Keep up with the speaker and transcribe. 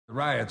The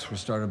riots were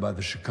started by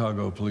the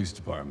Chicago Police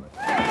Department.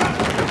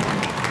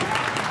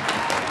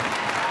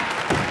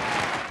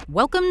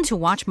 Welcome to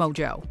Watch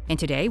Mojo, and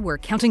today we're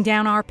counting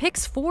down our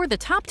picks for the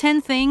top 10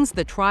 things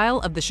the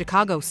trial of the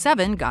Chicago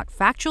 7 got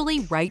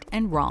factually right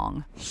and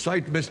wrong.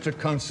 Cite Mr.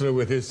 Counselor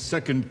with his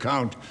second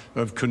count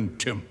of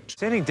contempt.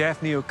 Sending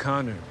Daphne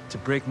O'Connor to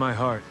break my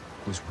heart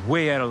was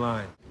way out of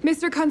line.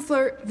 Mr.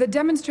 Counselor, the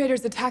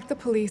demonstrators attacked the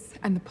police,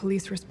 and the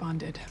police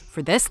responded.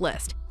 For this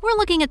list, we're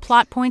looking at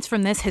plot points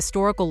from this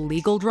historical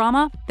legal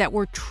drama that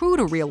were true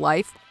to real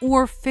life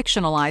or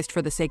fictionalized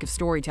for the sake of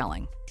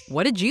storytelling.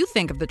 What did you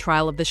think of the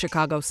trial of the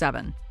Chicago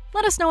 7?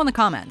 Let us know in the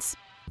comments.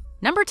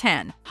 Number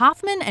 10.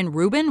 Hoffman and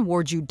Rubin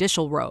wore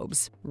judicial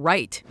robes.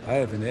 Right. I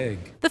have an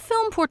egg. The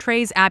film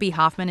portrays Abby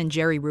Hoffman and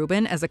Jerry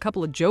Rubin as a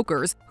couple of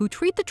jokers who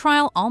treat the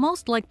trial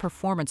almost like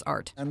performance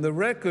art. And the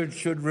record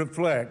should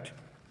reflect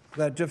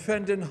that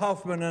defendant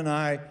Hoffman and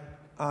I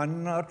are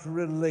not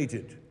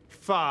related.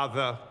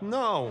 Father,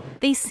 no.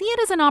 They see it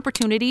as an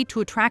opportunity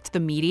to attract the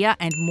media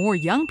and more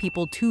young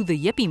people to the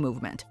Yippie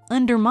movement,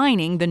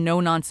 undermining the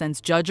no-nonsense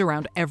judge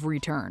around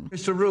every turn.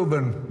 Mr.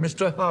 Rubin,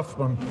 Mr.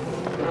 Hoffman,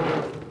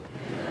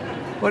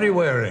 what are you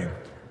wearing?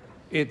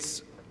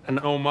 It's an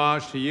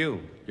homage to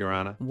you, Your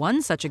Honor.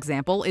 One such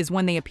example is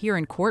when they appear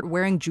in court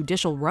wearing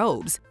judicial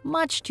robes,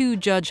 much to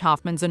Judge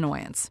Hoffman's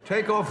annoyance.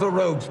 Take off the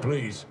robes,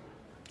 please.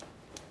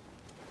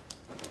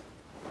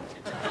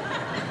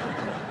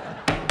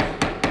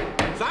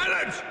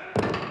 Silence!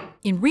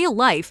 In real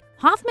life,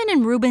 Hoffman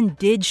and Rubin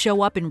did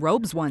show up in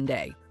robes one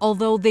day,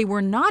 although they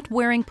were not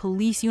wearing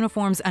police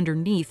uniforms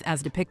underneath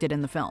as depicted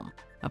in the film.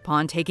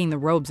 Upon taking the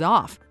robes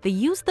off, they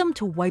used them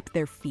to wipe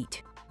their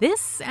feet.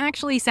 This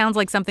actually sounds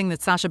like something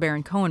that Sacha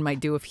Baron Cohen might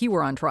do if he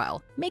were on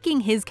trial,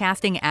 making his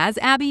casting as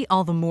Abby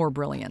all the more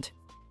brilliant.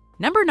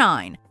 Number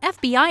 9.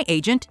 FBI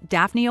Agent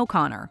Daphne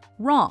O'Connor.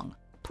 Wrong.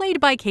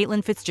 Played by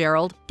Caitlin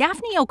Fitzgerald,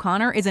 Daphne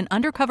O'Connor is an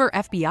undercover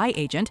FBI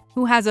agent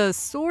who has a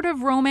sort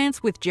of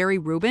romance with Jerry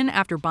Rubin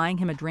after buying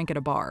him a drink at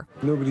a bar.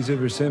 Nobody's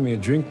ever sent me a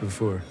drink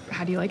before.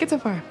 How do you like it so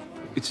far?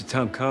 It's a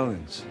Tom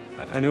Collins.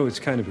 I know it's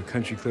kind of a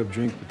country club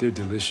drink, but they're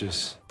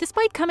delicious.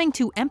 Despite coming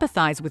to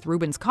empathize with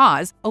Rubin's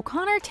cause,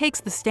 O'Connor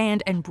takes the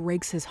stand and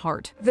breaks his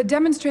heart. The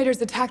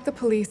demonstrators attacked the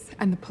police,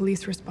 and the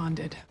police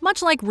responded.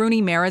 Much like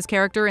Rooney Mara's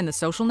character in The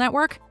Social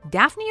Network,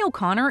 Daphne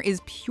O'Connor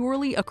is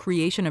purely a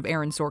creation of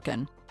Aaron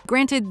Sorkin.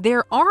 Granted,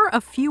 there are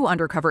a few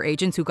undercover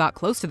agents who got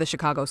close to the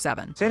Chicago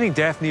 7. Sending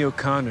Daphne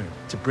O'Connor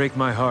to break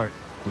my heart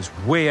was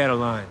way out of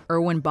line.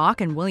 Erwin Bach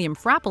and William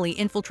Frappoli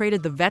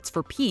infiltrated the Vets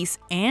for Peace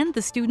and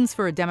the Students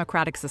for a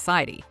Democratic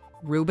Society.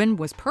 Rubin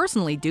was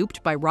personally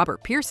duped by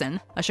Robert Pearson,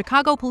 a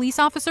Chicago police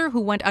officer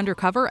who went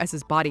undercover as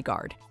his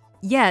bodyguard.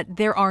 Yet,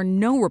 there are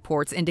no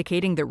reports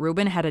indicating that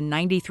Rubin had a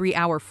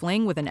 93-hour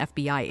fling with an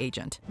FBI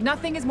agent.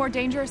 Nothing is more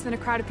dangerous than a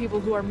crowd of people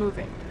who are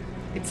moving.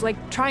 It's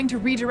like trying to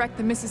redirect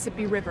the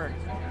Mississippi River.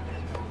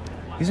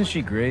 Isn't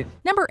she great?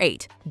 Number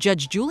 8.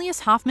 Judge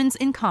Julius Hoffman's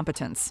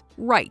Incompetence.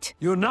 Right.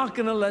 You're not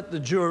going to let the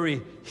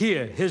jury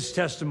hear his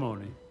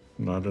testimony.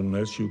 Not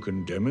unless you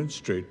can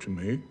demonstrate to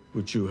me,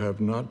 which you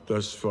have not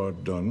thus far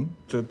done,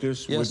 that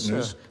this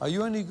witness... Sir. Are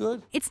you any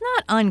good? It's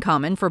not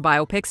uncommon for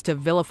biopics to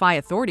vilify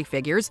authority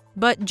figures,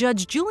 but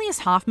Judge Julius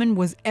Hoffman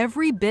was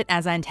every bit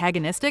as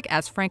antagonistic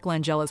as Frank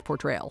Langella's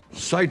portrayal.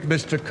 Cite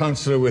Mr.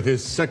 Counselor with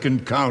his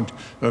second count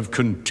of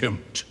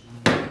contempt.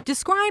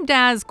 Described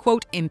as,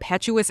 quote,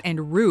 impetuous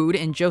and rude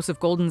in Joseph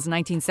Golden's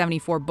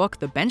 1974 book,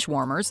 The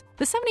Benchwarmers,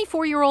 the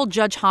 74-year-old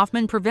Judge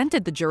Hoffman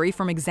prevented the jury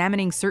from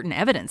examining certain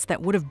evidence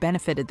that would have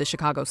benefited the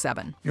Chicago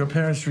 7. Your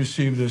parents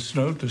received this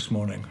note this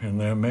morning in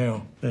their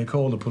mail. They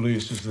called the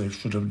police as they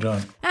should have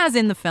done. As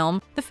in the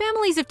film, the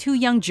families of 2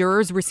 young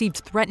jurors received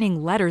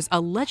threatening letters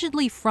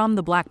allegedly from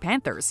the Black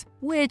Panthers,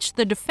 which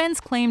the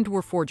defense claimed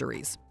were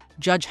forgeries.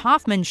 Judge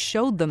Hoffman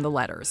showed them the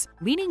letters,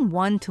 leading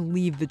one to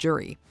leave the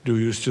jury. Do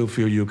you still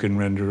feel you can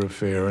render a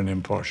fair and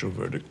impartial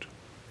verdict?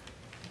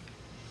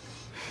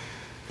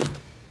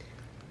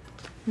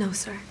 No,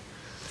 sir.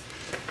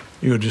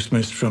 You're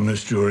dismissed from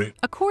this jury.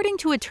 According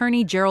to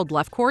attorney Gerald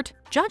Lefcourt,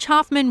 Judge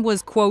Hoffman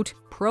was, quote,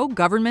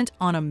 pro-government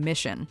on a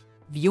mission,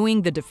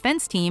 viewing the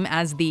defense team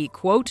as the,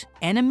 quote,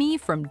 enemy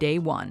from day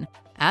one.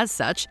 As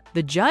such,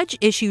 the judge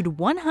issued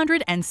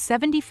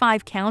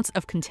 175 counts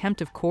of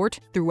contempt of court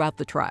throughout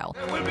the trial.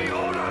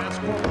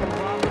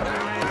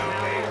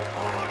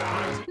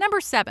 Number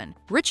 7.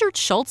 Richard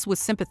Schultz was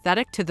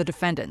sympathetic to the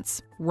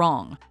defendants.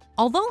 Wrong.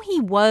 Although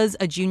he was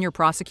a junior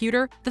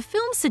prosecutor, the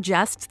film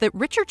suggests that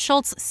Richard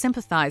Schultz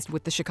sympathized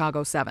with the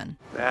Chicago 7.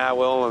 Nah,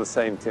 we're all on the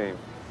same team.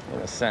 In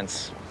a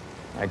sense,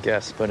 I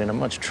guess, but in a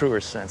much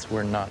truer sense,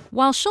 we're not.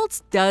 While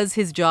Schultz does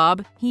his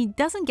job, he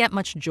doesn't get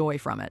much joy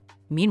from it.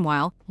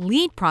 Meanwhile,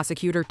 lead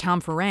prosecutor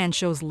Tom Ferran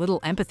shows little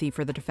empathy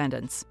for the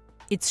defendants.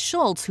 It's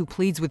Schultz who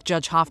pleads with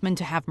Judge Hoffman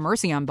to have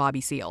mercy on Bobby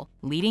Seale,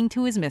 leading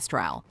to his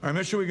mistrial. I'm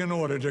issuing an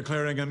order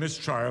declaring a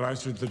mistrial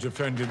as to the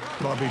defendant,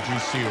 Bobby G.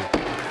 Seale.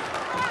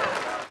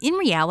 In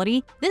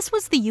reality, this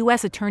was the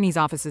U.S. Attorney's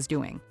Office's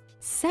doing.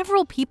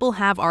 Several people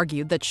have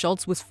argued that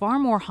Schultz was far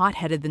more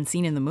hot-headed than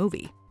seen in the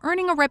movie.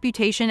 earning a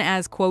reputation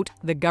as, quote,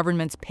 the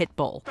government's pit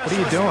bull. What are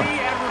you doing?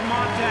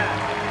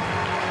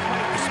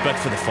 Respect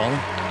for the fallen?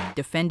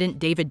 Defendant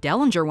David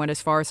Dellinger went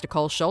as far as to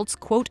call Schultz,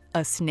 quote,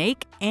 a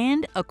snake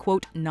and a,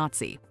 quote,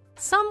 Nazi.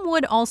 Some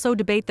would also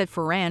debate that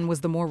Ferran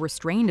was the more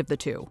restrained of the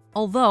two,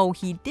 although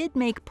he did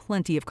make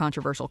plenty of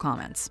controversial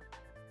comments.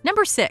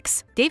 Number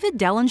 6. David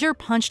Dellinger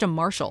punched a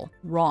marshal.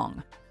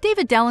 Wrong.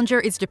 David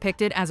Dellinger is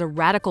depicted as a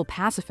radical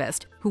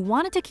pacifist who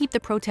wanted to keep the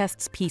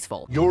protests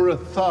peaceful. You're a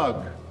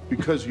thug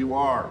because you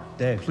are.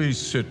 Dave. Please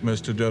sit,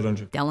 Mr.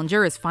 Dellinger.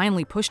 Dellinger is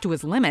finally pushed to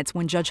his limits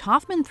when Judge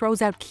Hoffman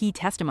throws out key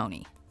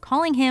testimony,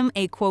 calling him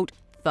a, quote,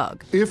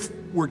 thug. If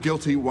we're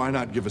guilty, why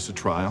not give us a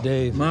trial?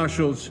 Dave.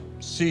 Marshals,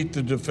 seat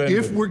the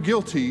defendant. If we're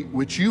guilty,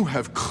 which you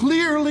have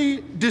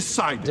clearly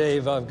decided.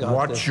 Dave, I've got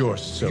Watch this.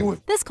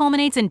 yourself. This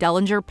culminates in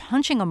Dellinger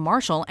punching a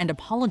marshal and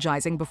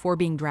apologizing before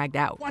being dragged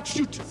out. Watch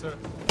you.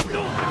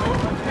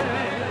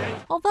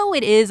 Although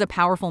it is a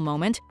powerful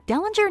moment,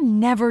 Dellinger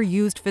never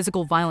used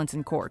physical violence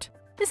in court.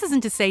 This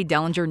isn't to say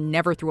Dellinger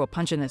never threw a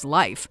punch in his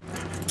life.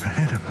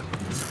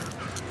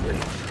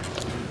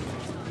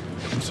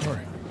 I'm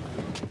sorry.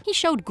 He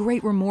showed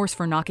great remorse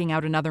for knocking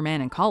out another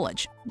man in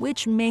college,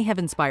 which may have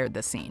inspired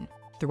this scene.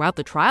 Throughout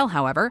the trial,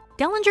 however,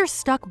 Dellinger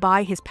stuck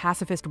by his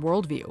pacifist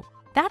worldview.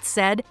 That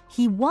said,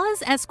 he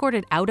was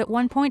escorted out at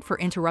one point for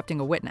interrupting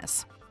a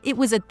witness. It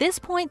was at this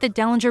point that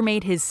Dellinger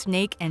made his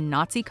snake and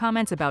Nazi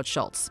comments about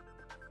Schultz.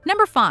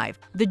 Number 5.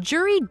 The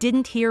jury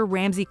didn't hear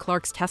Ramsey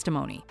Clark's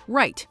testimony.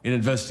 Right. An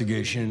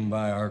investigation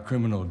by our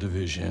criminal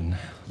division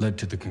led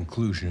to the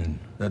conclusion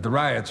that the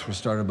riots were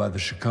started by the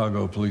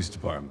Chicago Police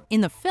Department.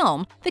 In the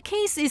film, the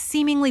case is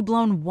seemingly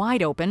blown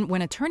wide open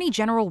when Attorney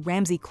General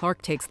Ramsey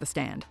Clark takes the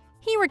stand.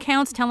 He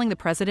recounts telling the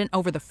president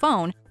over the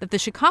phone that the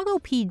Chicago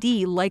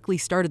PD likely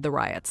started the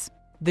riots.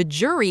 The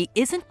jury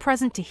isn't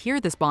present to hear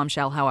this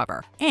bombshell,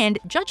 however, and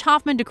Judge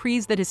Hoffman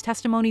decrees that his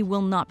testimony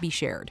will not be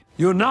shared.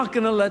 You're not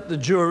going to let the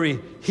jury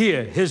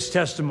hear his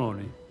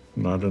testimony.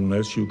 Not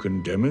unless you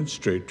can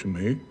demonstrate to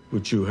me,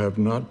 which you have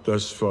not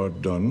thus far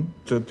done,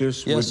 that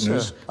this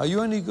witness... Sir. Are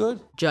you any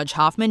good? Judge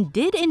Hoffman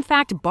did in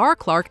fact bar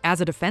Clark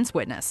as a defense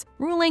witness,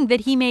 ruling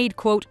that he made,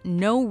 quote,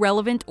 no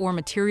relevant or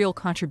material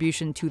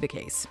contribution to the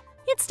case.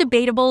 It's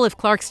debatable if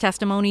Clark's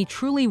testimony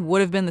truly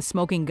would have been the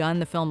smoking gun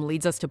the film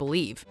leads us to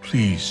believe.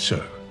 Please,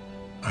 sir,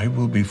 I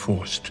will be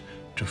forced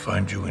to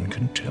find you in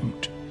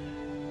contempt.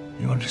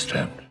 You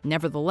understand?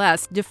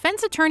 Nevertheless,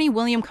 defense attorney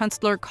William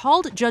Kunstler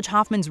called Judge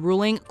Hoffman's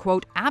ruling,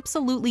 quote,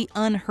 absolutely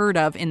unheard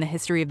of in the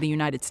history of the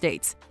United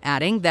States,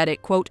 adding that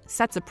it, quote,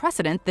 sets a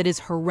precedent that is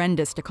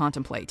horrendous to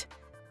contemplate.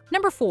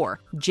 Number 4.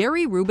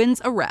 Jerry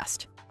Rubin's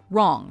arrest.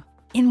 Wrong.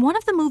 In one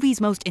of the movie's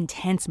most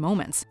intense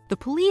moments, the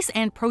police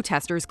and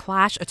protesters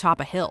clash atop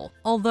a hill,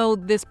 although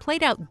this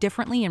played out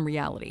differently in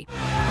reality.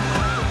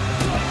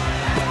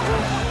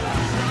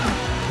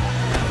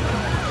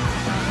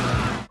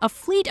 A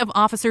fleet of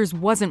officers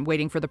wasn't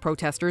waiting for the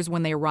protesters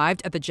when they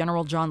arrived at the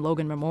General John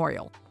Logan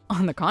Memorial.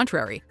 On the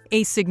contrary,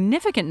 a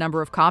significant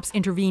number of cops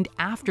intervened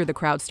after the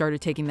crowd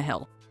started taking the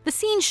hill. The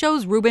scene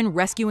shows Rubin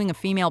rescuing a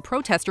female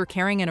protester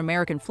carrying an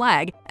American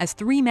flag as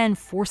 3 men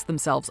force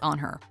themselves on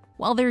her.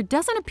 While there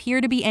doesn't appear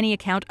to be any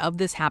account of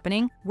this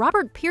happening,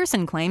 Robert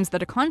Pearson claims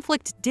that a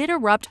conflict did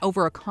erupt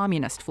over a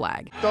communist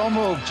flag. Don't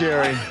move,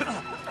 Jerry.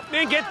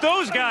 Man, get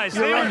those guys!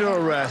 You're under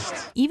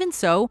arrest. Even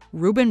so,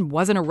 Rubin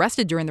wasn't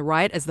arrested during the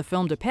riot as the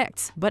film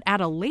depicts, but at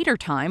a later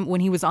time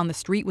when he was on the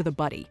street with a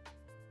buddy.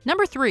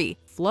 Number 3.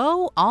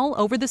 Flow all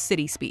over the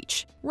city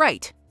speech.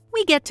 Right.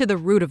 We get to the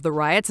root of the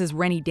riots as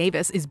Rennie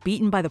Davis is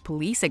beaten by the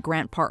police at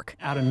Grant Park,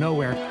 Out of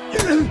nowhere.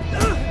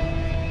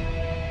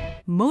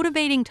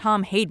 motivating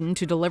Tom Hayden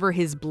to deliver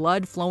his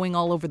blood flowing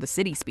all over the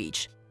city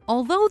speech.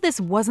 Although this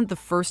wasn't the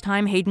first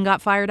time Hayden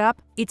got fired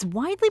up, it's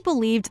widely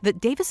believed that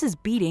Davis's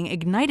beating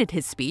ignited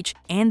his speech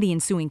and the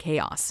ensuing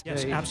chaos.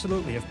 Yes,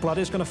 absolutely. If blood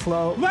is going to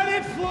flow, Let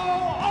it flow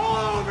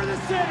all over the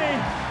city!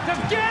 The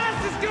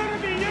gas is going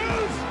to be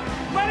used!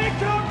 Let it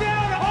go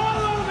down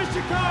all over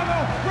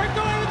Chicago! We're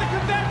going to the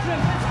convention!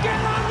 Let's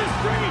get on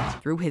the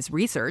street! Through his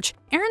research,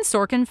 Aaron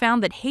Sorkin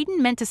found that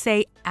Hayden meant to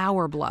say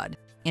our blood.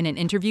 In an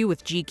interview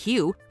with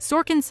GQ,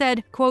 Sorkin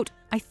said, quote,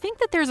 I think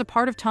that there's a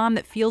part of Tom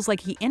that feels like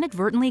he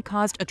inadvertently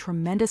caused a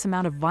tremendous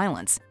amount of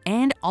violence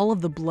and all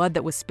of the blood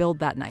that was spilled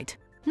that night.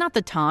 Not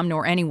that Tom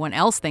nor anyone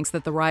else thinks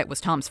that the riot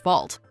was Tom's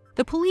fault.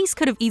 The police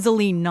could have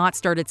easily not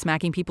started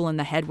smacking people in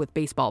the head with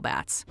baseball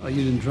bats. Oh,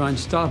 you didn't try and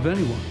stop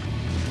anyone?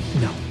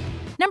 No.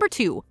 Number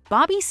 2.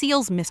 Bobby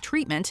Seale's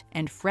mistreatment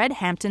and Fred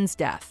Hampton's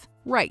death.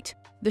 Right.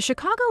 The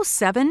Chicago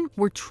 7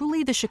 were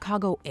truly the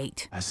Chicago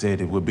 8. I said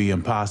it would be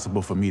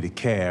impossible for me to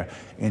care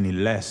any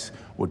less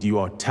what you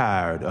are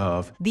tired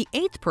of. The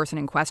 8th person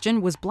in question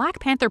was Black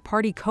Panther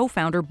Party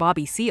co-founder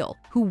Bobby Seale,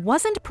 who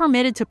wasn't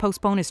permitted to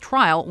postpone his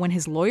trial when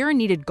his lawyer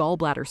needed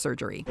gallbladder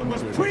surgery. It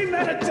was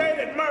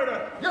premeditated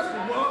murder! Yes,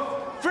 it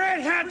was! Fred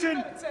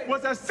Hampton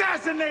was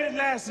assassinated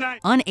last night!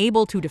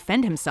 Unable to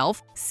defend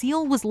himself,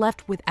 Seale was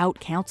left without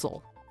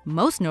counsel.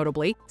 Most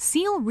notably,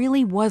 Seale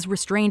really was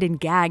restrained and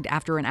gagged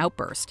after an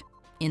outburst.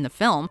 In the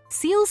film,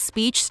 Seale's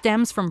speech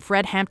stems from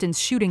Fred Hampton's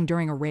shooting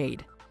during a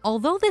raid.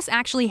 Although this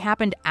actually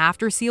happened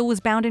after Seale was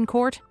bound in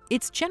court,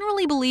 it's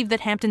generally believed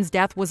that Hampton's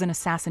death was an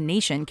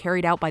assassination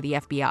carried out by the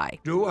FBI.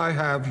 Do I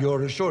have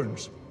your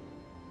assurance?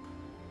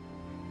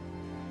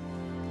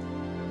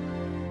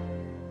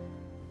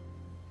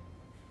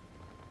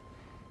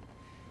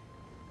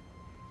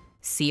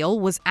 Seale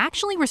was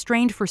actually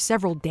restrained for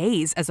several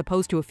days as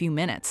opposed to a few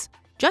minutes.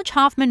 Judge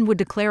Hoffman would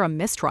declare a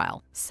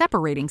mistrial,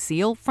 separating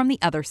Seale from the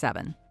other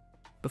 7.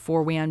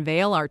 Before we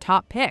unveil our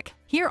top pick,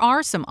 here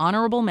are some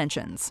honorable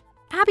mentions.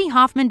 Abby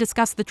Hoffman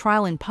discussed the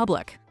trial in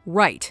public.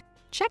 Right.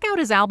 Check out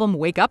his album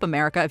Wake Up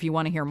America if you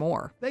want to hear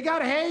more. They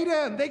got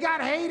Hayden! They got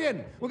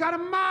Hayden! We got to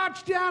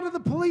march down to the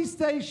police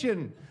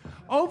station,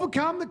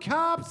 overcome the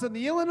cops and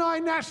the Illinois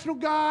National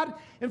Guard,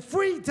 and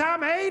free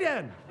Tom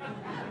Hayden!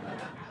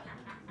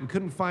 We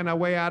couldn't find our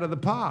way out of the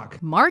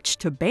park. March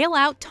to bail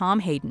out Tom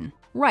Hayden.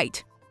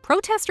 Right.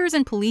 Protesters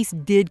and police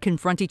did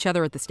confront each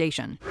other at the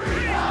station.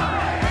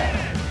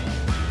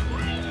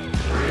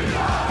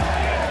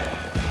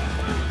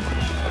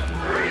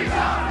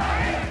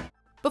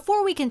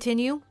 Before we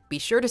continue, be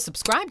sure to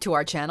subscribe to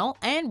our channel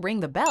and ring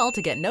the bell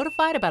to get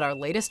notified about our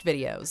latest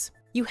videos.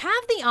 You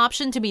have the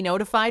option to be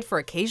notified for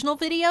occasional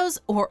videos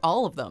or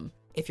all of them.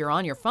 If you're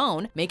on your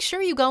phone, make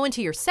sure you go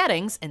into your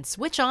settings and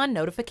switch on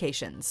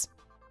notifications.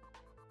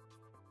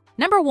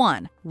 Number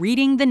 1.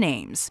 Reading the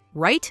names.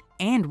 Right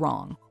and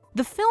wrong.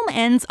 The film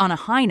ends on a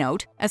high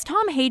note as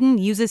Tom Hayden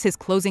uses his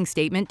closing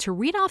statement to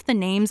read off the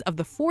names of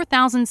the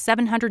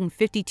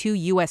 4,752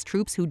 U.S.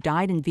 troops who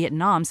died in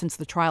Vietnam since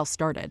the trial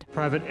started.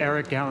 Private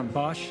Eric Allen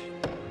Bosch,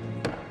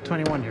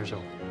 21 years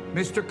old.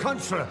 Mr.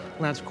 Kunstler.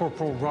 Lance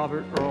Corporal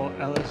Robert Earl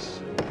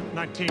Ellis,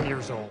 19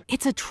 years old.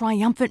 It's a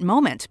triumphant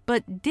moment,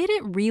 but did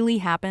it really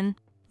happen?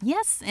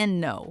 Yes and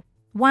no.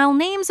 While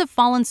names of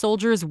fallen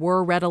soldiers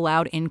were read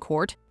aloud in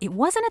court, it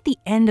wasn't at the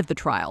end of the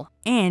trial,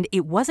 and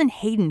it wasn't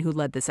Hayden who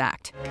led this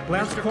act.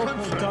 Lance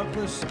Corporal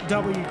Douglas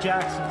W.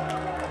 Jackson,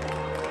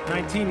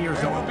 19 years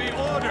old.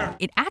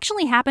 It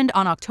actually happened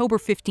on October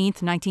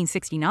 15th,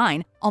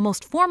 1969,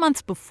 almost 4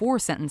 months before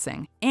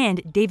sentencing,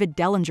 and David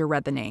Dellinger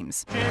read the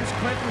names. James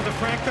Clinton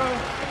DeFranco,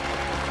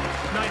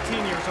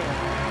 19 years old.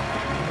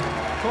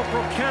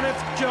 Corporal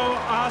Kenneth Joe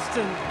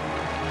Austin,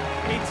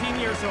 18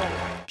 years old.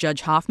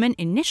 Judge Hoffman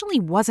initially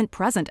wasn't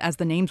present as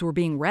the names were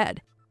being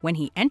read. When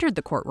he entered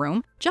the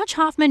courtroom, Judge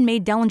Hoffman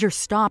made Dellinger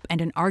stop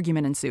and an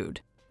argument ensued.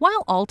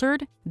 While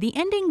altered, the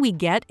ending we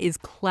get is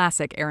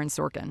classic Aaron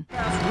Sorkin.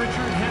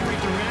 Richard Henry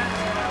Durant,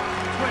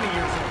 20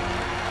 years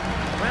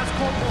old. Lance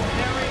Corporal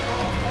Harry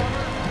Earl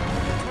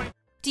Palmer, 20.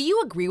 Do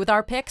you agree with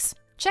our picks?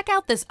 Check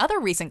out this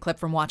other recent clip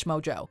from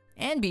WatchMojo.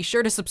 And be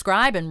sure to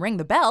subscribe and ring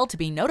the bell to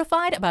be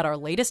notified about our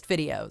latest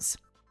videos.